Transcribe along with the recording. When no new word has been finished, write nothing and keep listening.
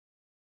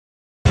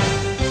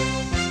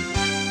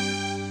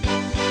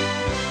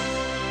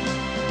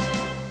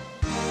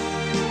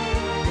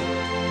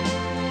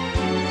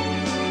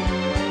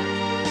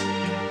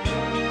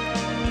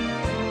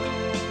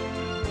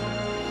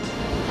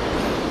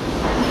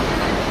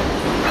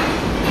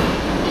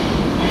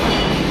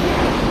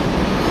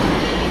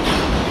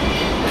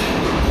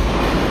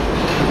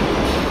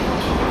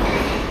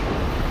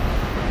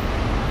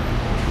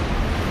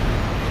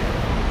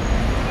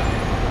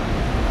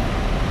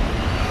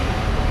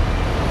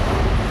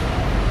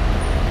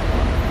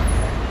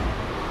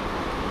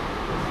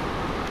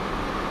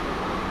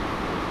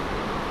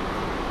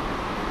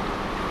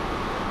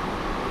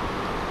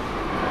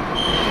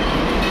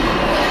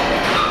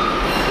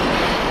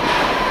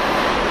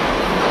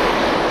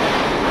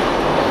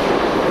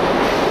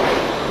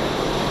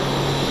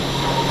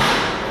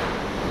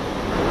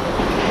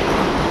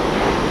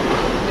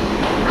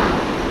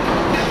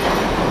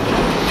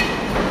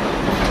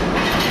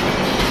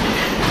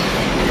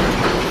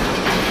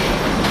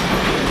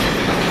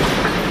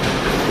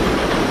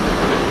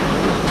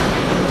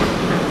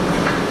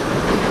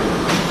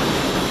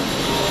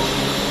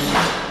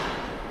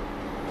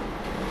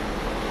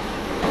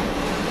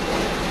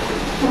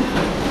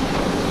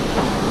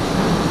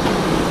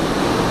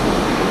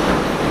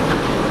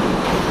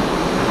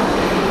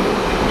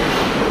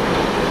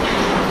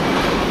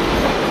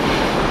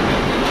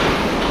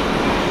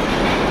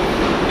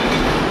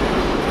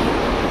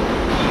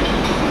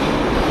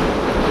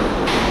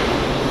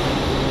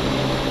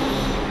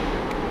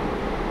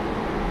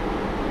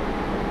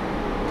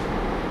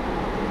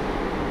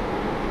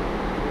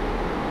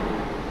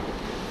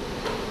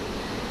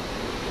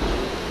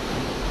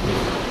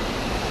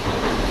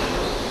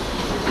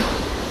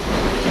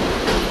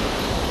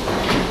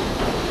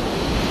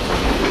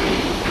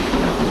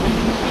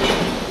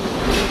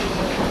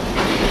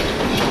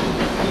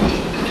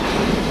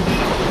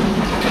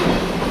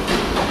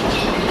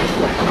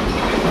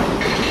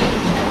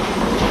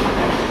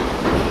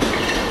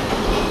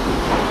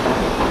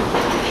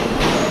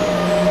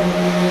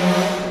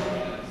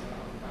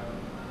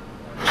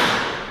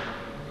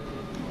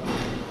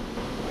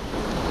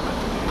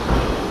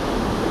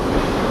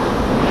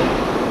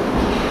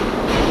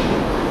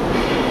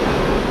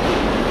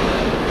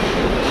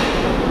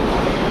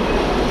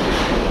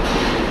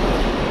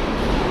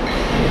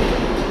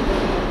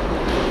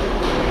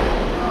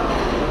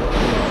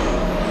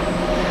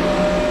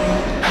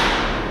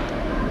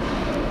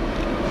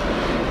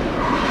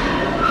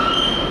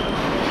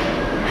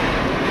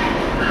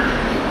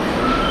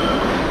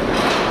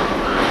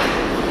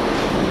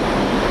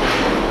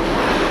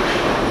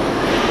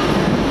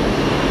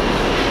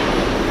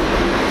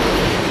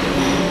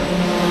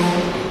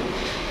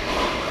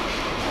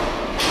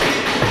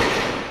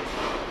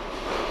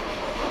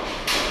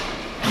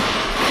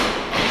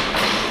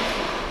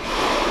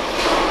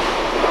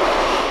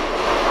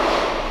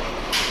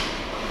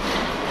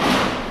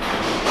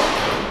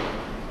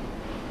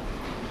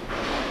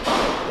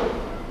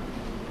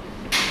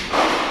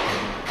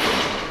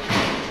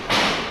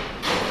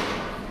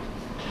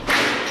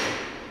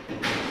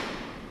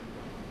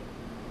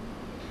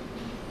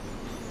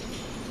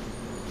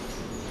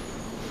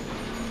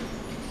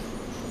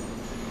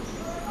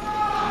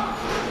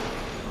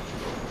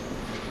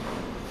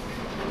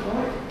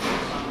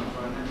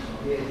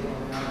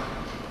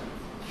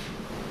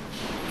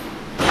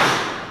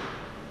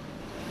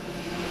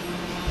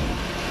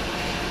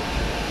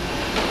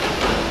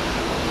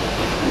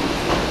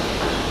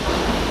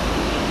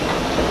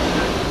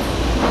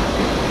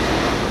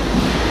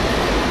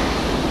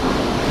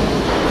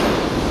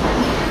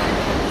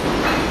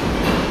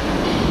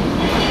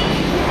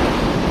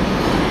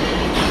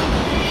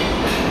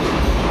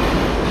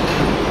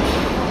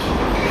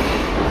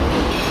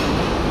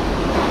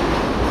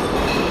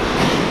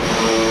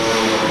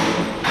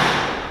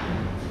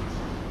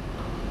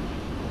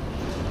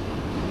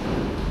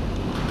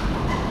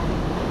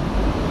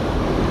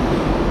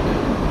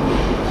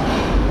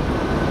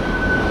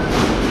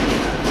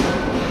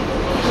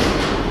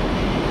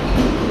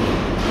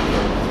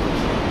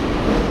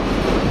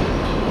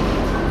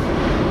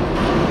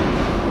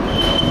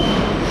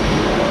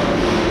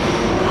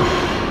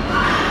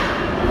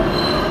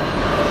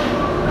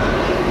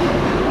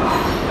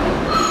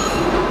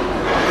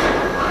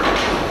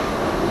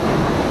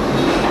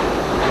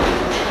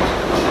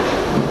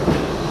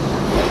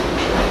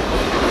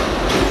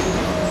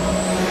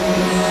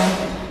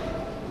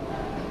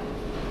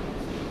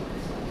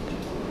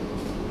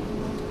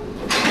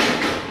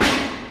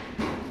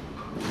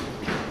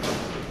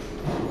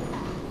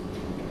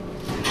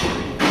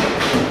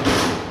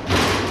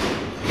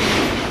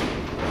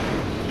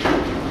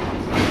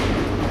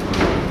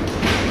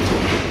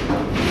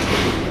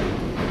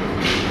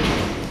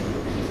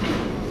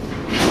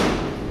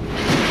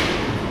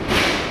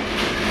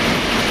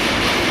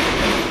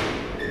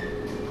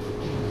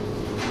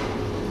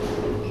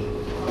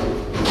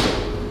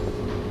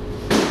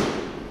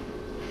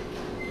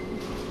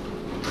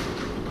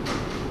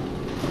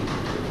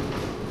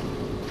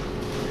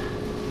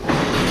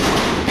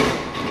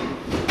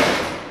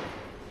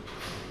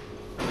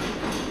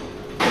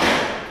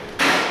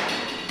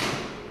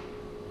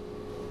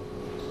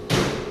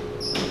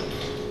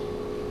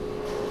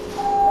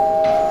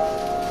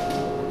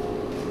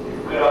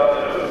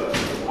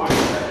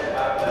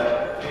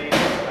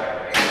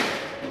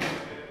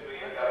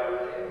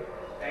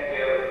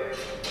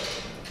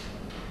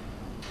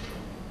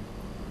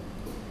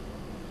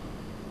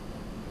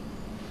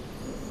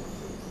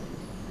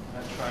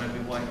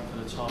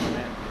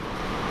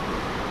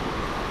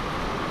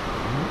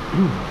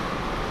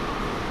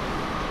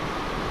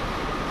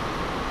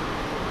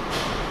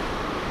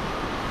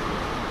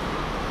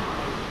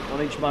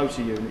on each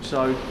motor unit.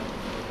 So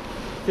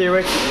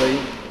theoretically,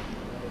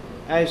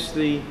 as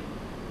the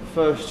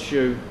first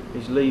shoe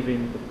is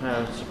leaving the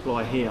power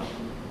supply here,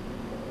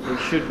 we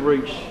should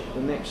reach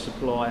the next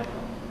supply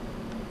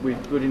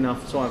with good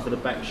enough time for the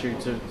back shoe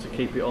to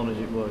keep it on, as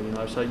it were, you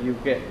know. So you'll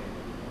get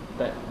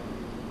that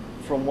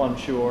from one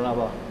shoe or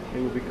another. It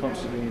will be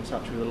constantly in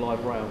touch with the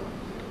live rail.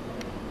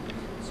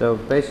 So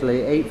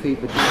basically 8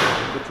 feet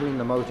between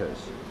the motors,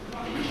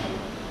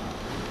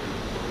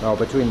 or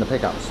between the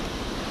pickups.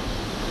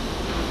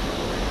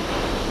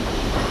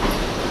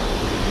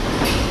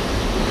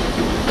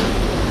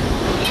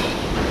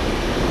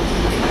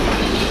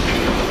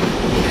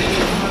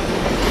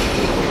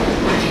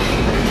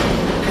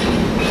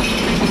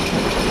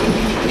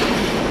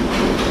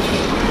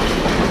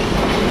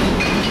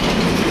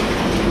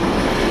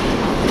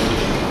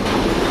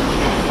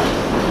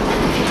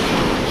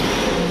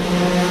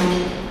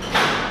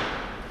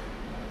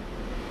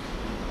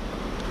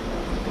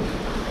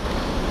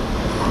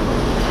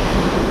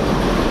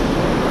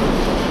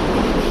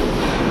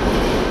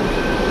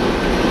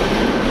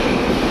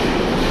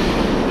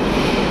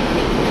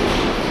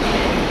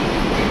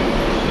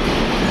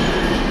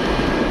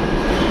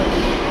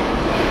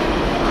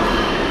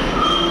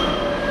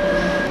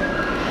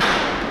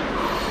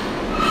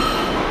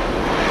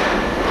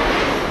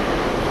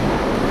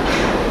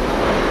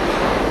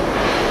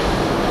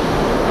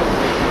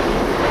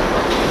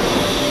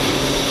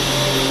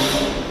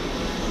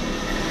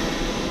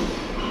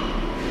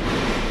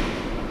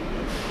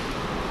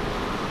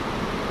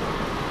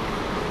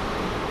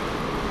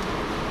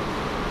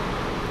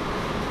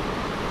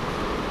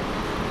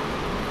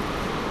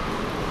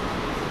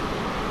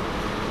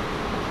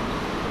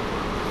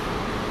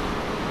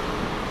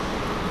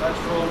 That's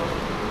from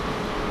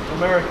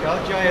America,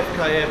 JFK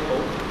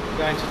Airport,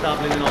 going to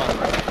Dublin in Ireland.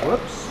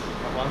 Whoops.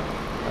 That one.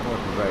 That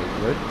wasn't very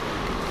good.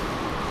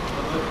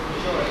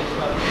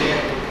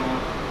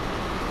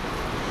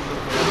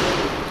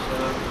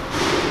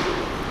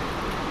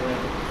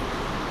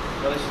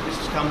 So this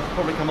has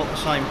probably come off the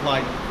same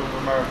plane from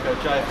America,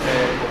 JFK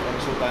Airport, and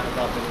it's all going to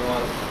Dublin in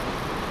Ireland.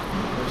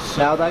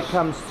 Now that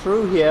comes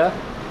through here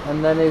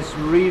and then is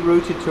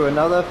rerouted to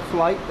another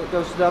flight that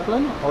goes to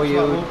Dublin, or you?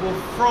 Well,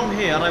 from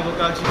here they will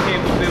go to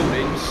Kemp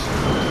Buildings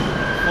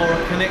for a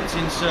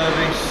connecting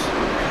service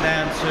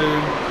down to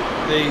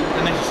the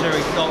necessary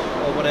dock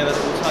or whatever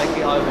that will take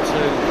it over to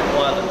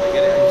Ireland to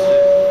get it into.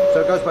 So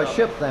it goes by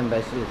ship then,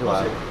 basically, to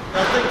Ireland?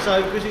 I think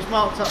so, because it's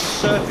marked up the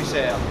surface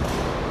air.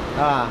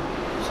 Ah.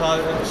 So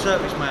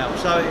surface mail.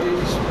 So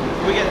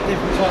we get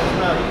different types of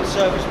mail. You get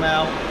surface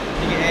mail,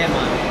 you get air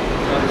mail.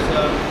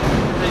 So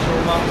these are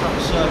all marked up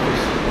the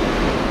surface.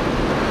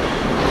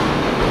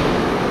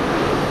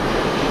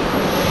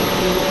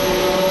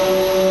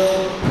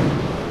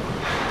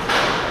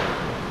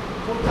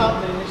 What's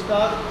happening this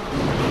Doug?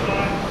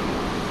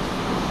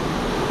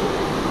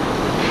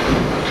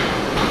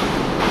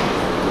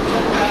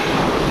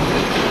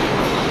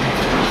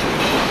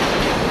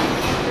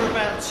 After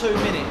about 2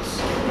 minutes.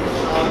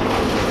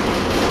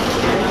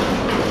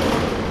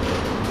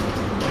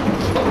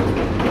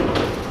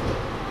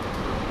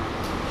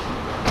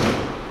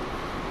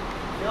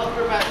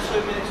 After about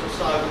 2 minutes or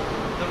so,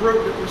 the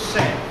route that was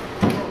set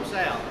drops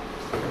out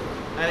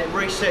and it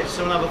resets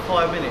to another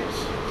 5 minutes.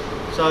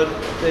 So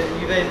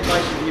you then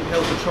basically you've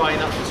held the train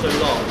up for too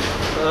long.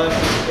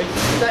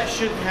 That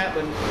shouldn't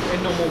happen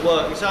in normal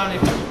work. It's only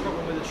if there's a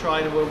problem with the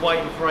train and we're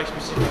waiting for a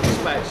specific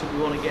dispatch that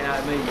we want to get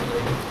out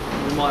immediately.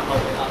 We might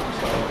hold it up and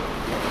so on.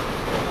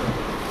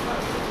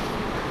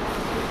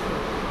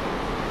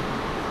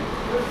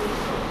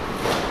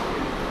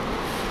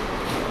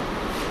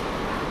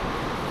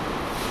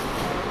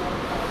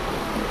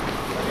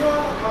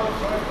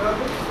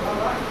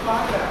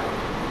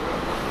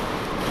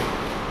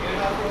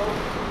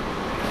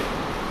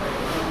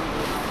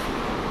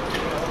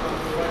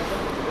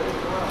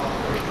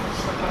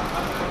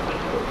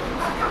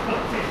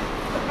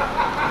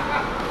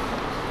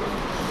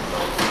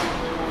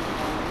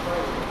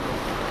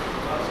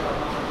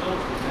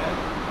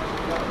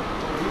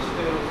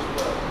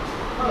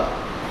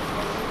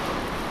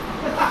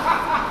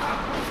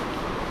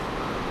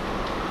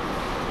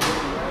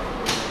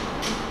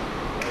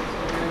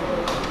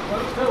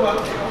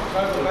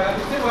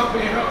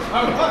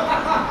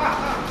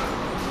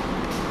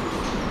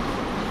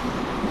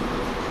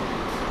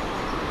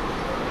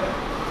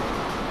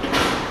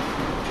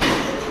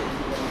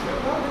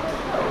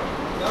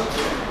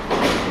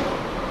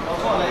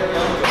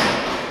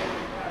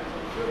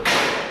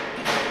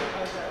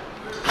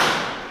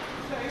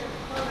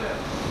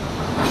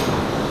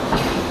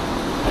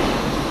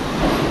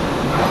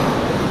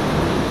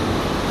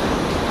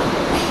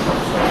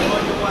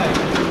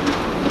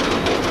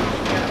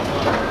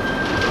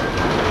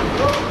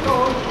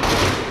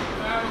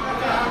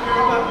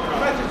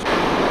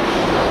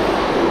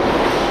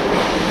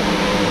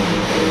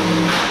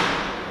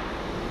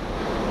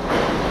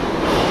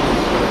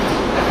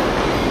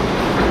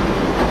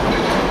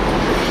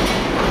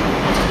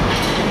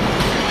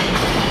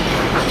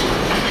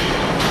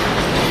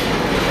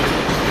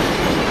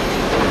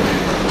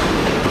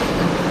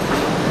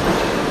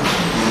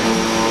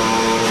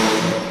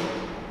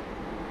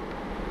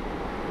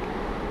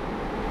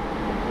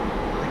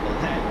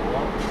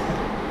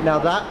 Now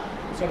that...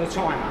 So the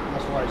timer,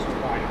 that's why it's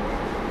displaying.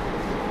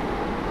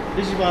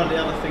 This is one of the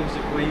other things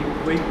that we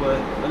were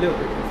a little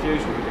bit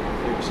confused with the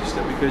computer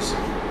system, because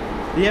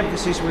the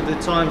emphasis with the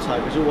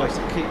timetable is always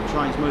to keep the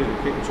trains moving,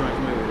 keep the trains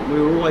moving.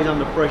 We were always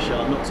under pressure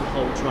not to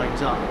hold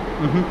trains up.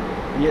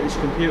 And yet this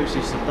computer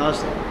system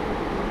does that.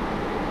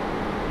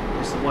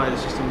 It's the way the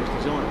system was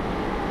designed.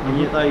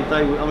 And yet I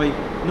mean,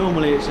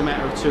 normally it's a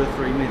matter of 2 or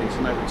 3 minutes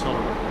and they would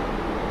tolerate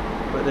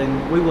that. But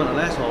then we weren't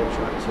allowed to hold a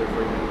train 2 or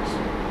 3 minutes.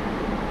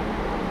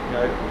 You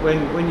know,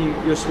 when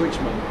you're a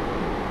switchman,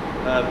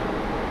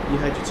 you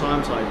had your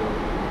timetable.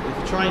 If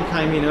the train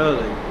came in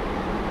early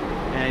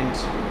and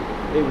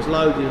it was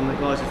loaded and the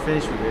guys had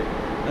finished with it,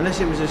 unless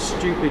it was a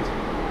stupid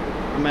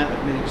amount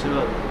of minutes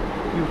early,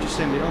 you would just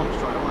send it on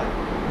straight away.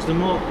 Because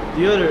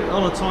the earlier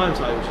on a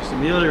timetable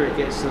system, the earlier it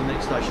gets to the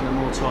next station, the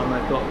more time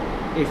they've got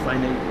if they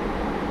need it.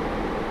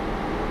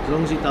 As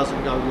long as it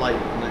doesn't go late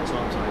on that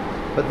timetable.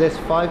 But this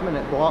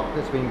 5-minute block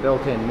that's been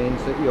built in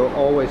means that you're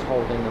always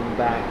holding them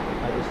back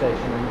at the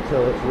station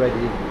until it's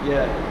ready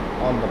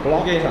on the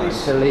block time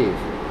to leave.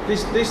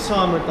 This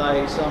time of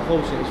day, it's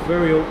unfortunately, it's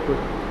very awkward.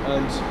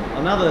 And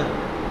another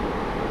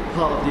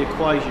part of the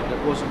equation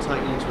that wasn't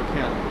taken into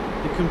account,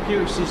 the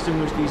computer system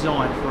was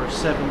designed for a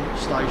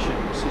 7-station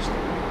system.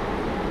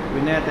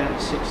 We're now down to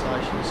 6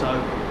 stations, so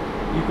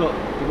you've got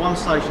the one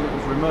station that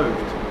was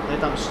removed, they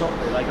don't stop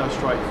there, they go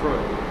straight through.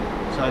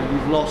 So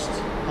you've lost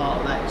part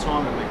of that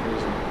timing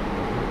mechanism.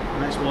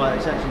 And that's why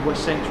it's actually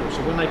West Central.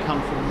 So when they come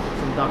from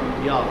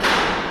WDO,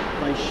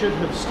 they should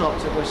have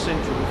stopped at West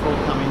Central before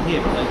coming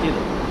here, but they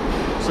didn't.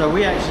 So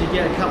we actually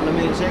get a couple of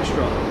minutes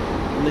extra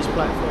on this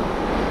platform,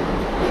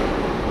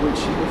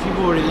 which if you've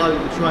already loaded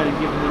the train and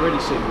given the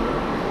ready signal,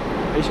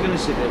 it's going to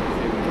sit there for a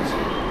few minutes.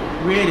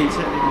 Really,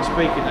 technically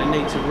speaking, they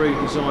need to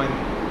redesign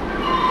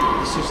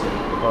the system.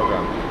 The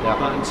program, yeah.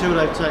 But until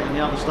they've taken the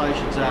other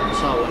stations out and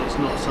so on, it's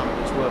not something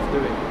that's worth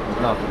doing.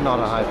 Not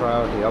a high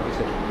priority,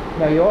 obviously.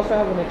 Now you also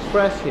have an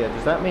express here.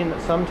 Does that mean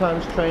that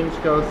sometimes trains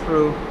go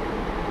through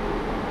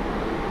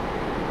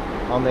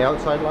on the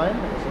outside line?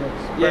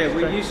 Yeah,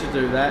 we used to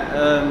do that.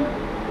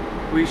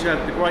 We used to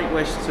have the Great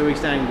West to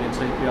East Anglian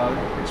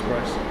TPO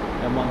Express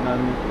and one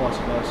vice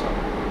versa.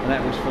 And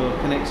that was for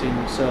connecting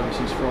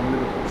services from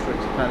Liverpool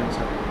Street to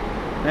Paddington.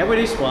 Now with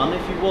this one,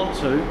 if you want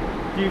to,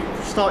 if you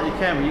start your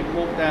camera, you can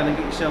walk down and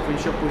get yourself in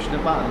shot pushing a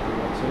button if you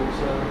want to. It's,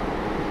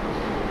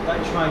 that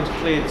train's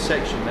cleared the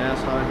section now,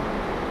 so.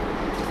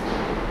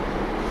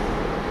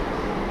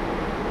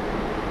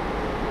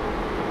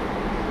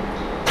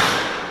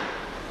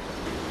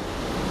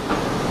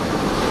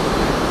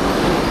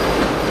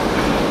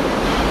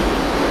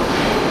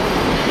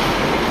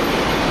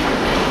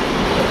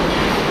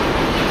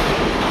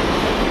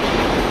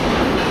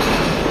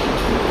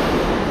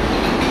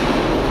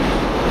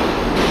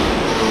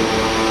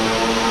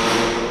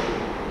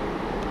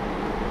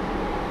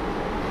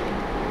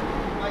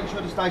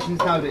 Stations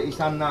know that it's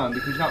unknown,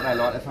 because not they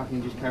like to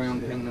fucking just carry on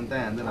pinging them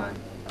down, do they?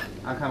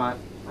 Okay, mate.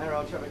 Hey,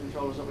 I'll check the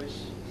controllers of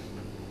this.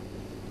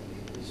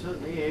 It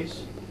certainly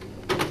is.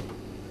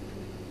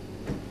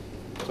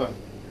 Sorry.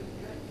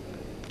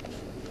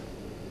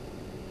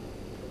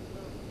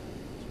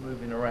 It's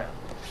moving around.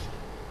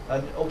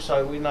 And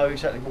also we know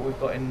exactly what we've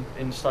got in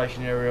the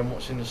station area and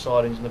what's in the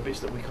sidings and the bits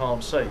that we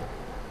can't see.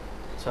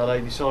 So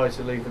they decided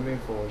to leave them in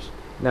for us.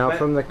 Now,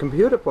 from the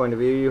computer point of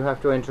view, you have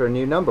to enter a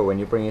new number when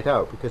you bring it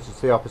out because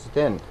it's the opposite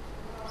end.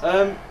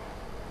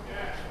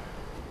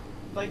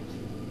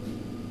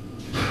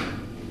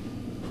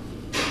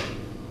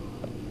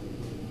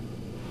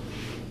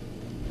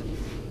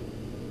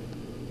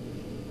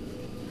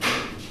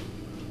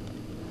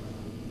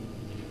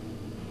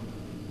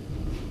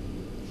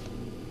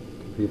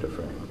 Computer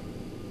frame.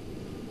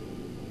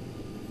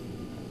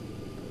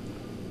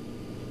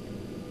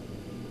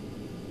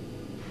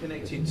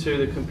 Connected to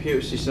the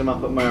computer system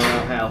up at Marrow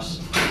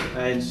House,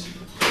 and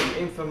the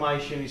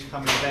information is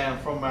coming down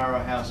from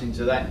Marrow House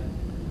into that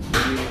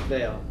unit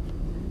there.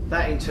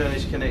 That in turn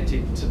is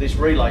connected to this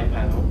relay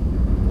panel.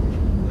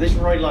 This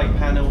relay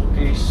panel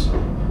is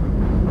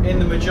in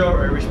the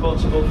majority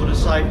responsible for the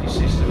safety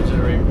systems that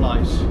are in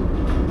place.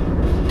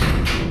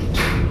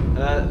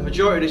 The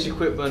majority of this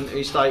equipment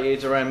is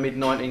dated around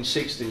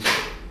mid-1960s.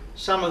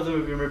 Some of them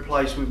have been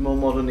replaced with more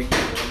modern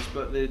equipment,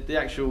 but the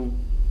actual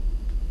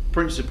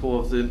principle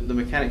of the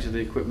mechanics of the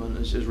equipment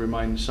has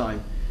remained the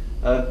same.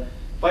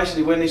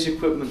 Basically, when this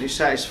equipment is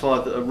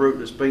satisfied that a route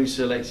that's been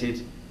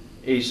selected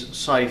is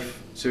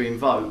safe to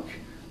invoke,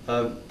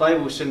 they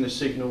will send a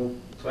signal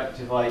to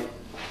activate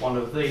one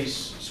of these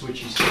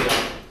switches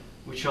here,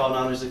 which are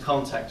known as the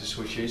contactor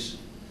switches.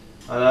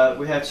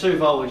 We have 2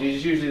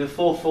 voltages, usually the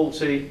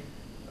 440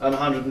 and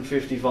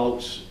 150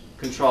 volts,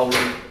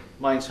 controlling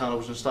main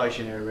tunnels and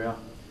station area.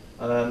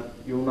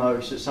 You'll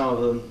notice that some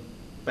of them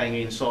bang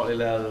in slightly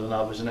louder than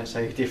others, and that's how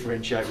you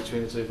differentiate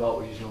between the 2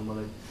 voltages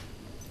normally.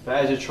 But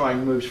as a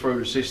train moves through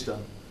the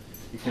system,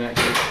 you can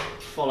actually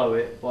follow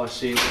it by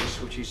seeing the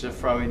switches are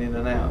throwing in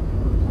and out.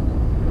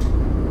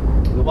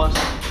 Once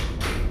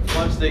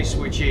once these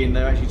switch in,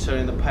 they're actually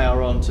turning the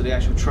power on to the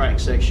actual track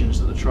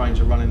sections that the trains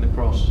are running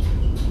across.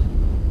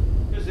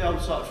 Because the older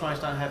type of trains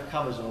don't have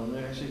covers on,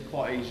 they're actually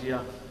quite easier,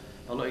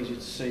 a lot easier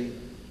to see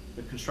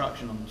the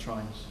construction on the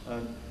trains.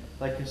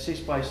 They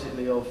consist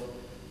basically of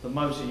the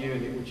motor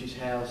unit, which is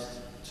housed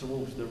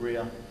towards the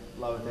rear,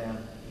 lower down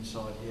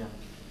inside here.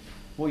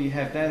 What you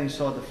have down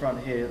inside the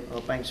front here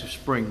are banks of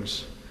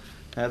springs.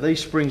 These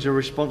springs are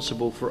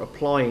responsible for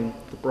applying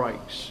the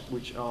brakes,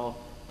 which are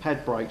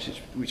pad brakes,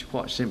 which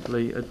quite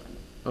simply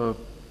are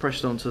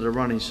pressed onto the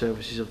running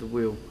surfaces of the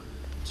wheel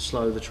to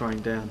slow the train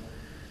down.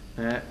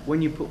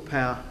 When you put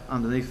power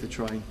underneath the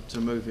train to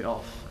move it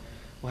off,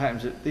 what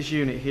happens is this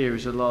unit here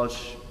is a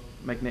large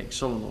magnetic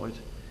solenoid,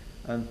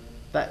 and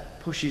that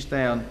pushes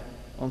down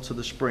onto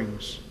the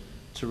springs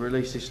to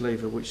release this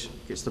lever, which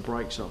gets the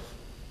brakes off.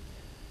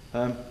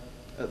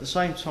 At the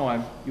same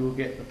time, you will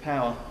get the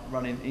power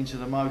running into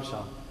the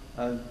motor,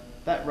 and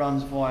that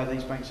runs via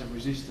these banks of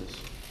resistors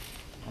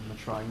on the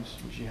trains,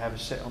 which you have a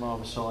set on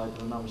either side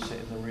and another set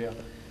in the rear.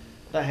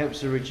 That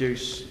helps to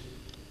reduce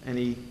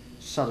any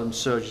sudden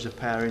surges of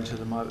power into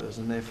the motors,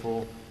 and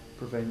therefore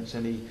prevents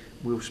any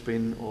wheel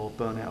spin or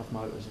burnout of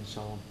motors and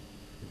so on.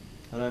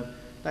 And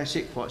that's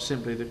it, quite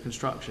simply, the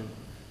construction,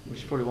 which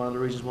is probably one of the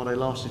reasons why they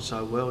lasted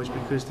so well, is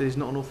because there's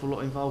not an awful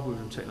lot involved with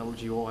them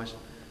technology-wise.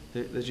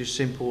 They're just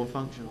simple and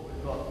functional. What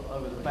we've got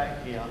over the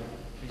back here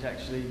is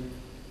actually,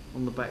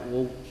 on the back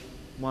wall,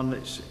 one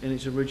that's in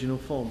its original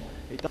form.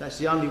 That's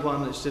the only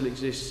one that still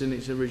exists in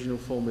its original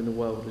form in the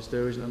world, as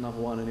there isn't another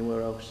one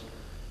anywhere else,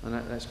 and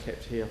that's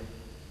kept here.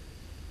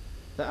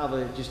 That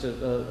other, just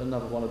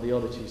another one of the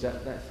oddities,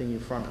 that thing in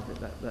front of it,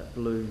 that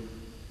blue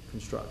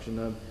construction,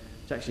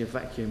 it's actually a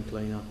vacuum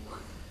cleaner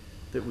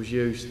that was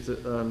used.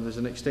 There's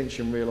an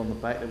extension reel on the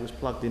back that was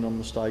plugged in on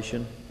the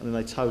station, and then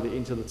they towed it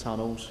into the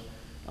tunnels,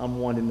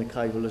 unwinding the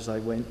cable as they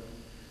went,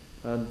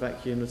 and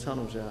vacuumed the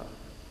tunnels out.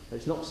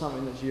 It's not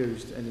something that's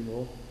used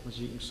anymore, as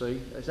you can see.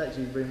 It's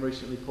actually been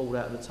recently pulled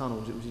out of the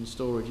tunnels. It was in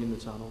storage in the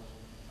tunnels.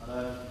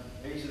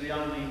 These are the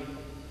only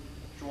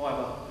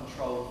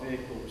driver-controlled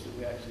vehicles that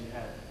we actually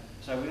have.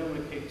 So we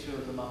normally keep 2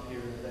 of them up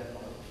here in the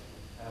depot,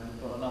 and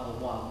we've got another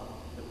one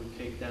that we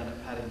keep down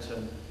at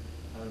Paddington.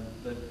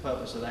 The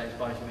purpose of that is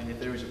basically, if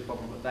there is a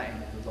problem at that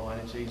end of the line,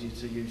 it's easy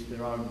to use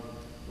their own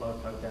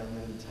loco down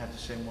there than to have to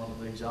send one of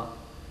these up.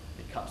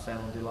 It cuts down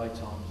on delay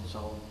times and so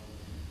on.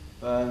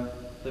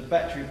 The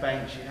battery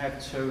banks, you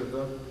have 2 of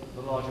them,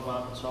 the larger one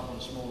up the top and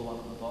the smaller one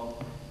at the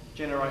bottom.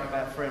 Generate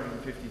about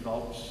 350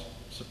 volts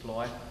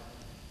supply.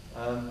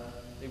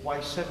 It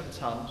weighs 7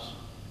 tonnes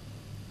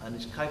and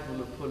is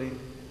capable of pulling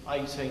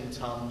 18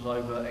 tonnes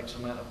over X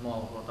amount of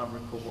miles. I don't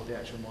recall what the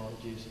actual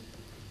mileage is.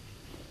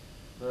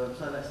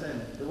 So that's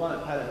them. The one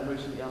at Paddington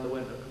recently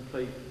underwent a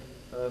complete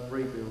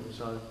rebuild,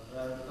 so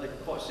they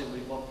quite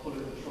simply, by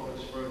pulling the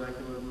trolleys through, they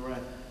can move them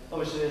around.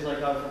 Obviously, as they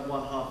go from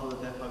one half of the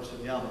depot to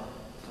the other,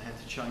 they had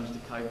to change the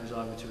cables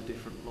over to a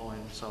different line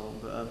and so on.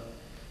 But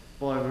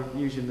by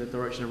using the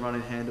direction of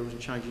running handles and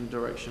changing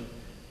direction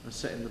and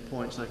setting the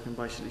points, they can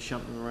basically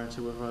shunt them around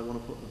to wherever they want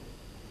to put them.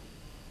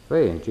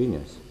 Very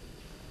ingenious.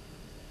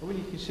 But when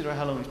you consider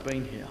how long it's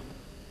been here,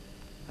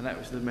 and that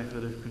was the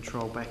method of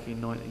control back in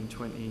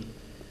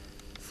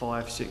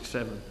 1925, 6,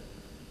 7.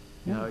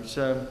 You know, it's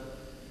it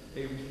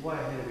was way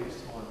ahead of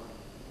its time.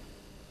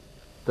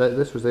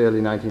 This was the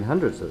early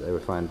 1900s that they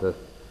would find the...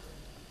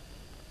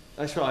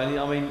 That's right.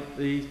 I mean,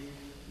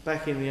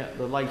 back in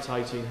the late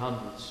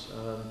 1800s,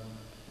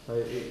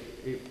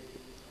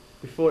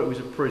 before it was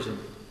a prison,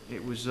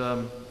 it was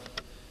a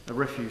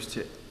refuse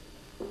tip,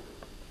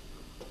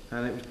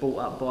 and it was bought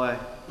up by,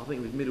 I think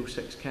it was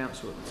Middlesex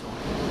Council at the time.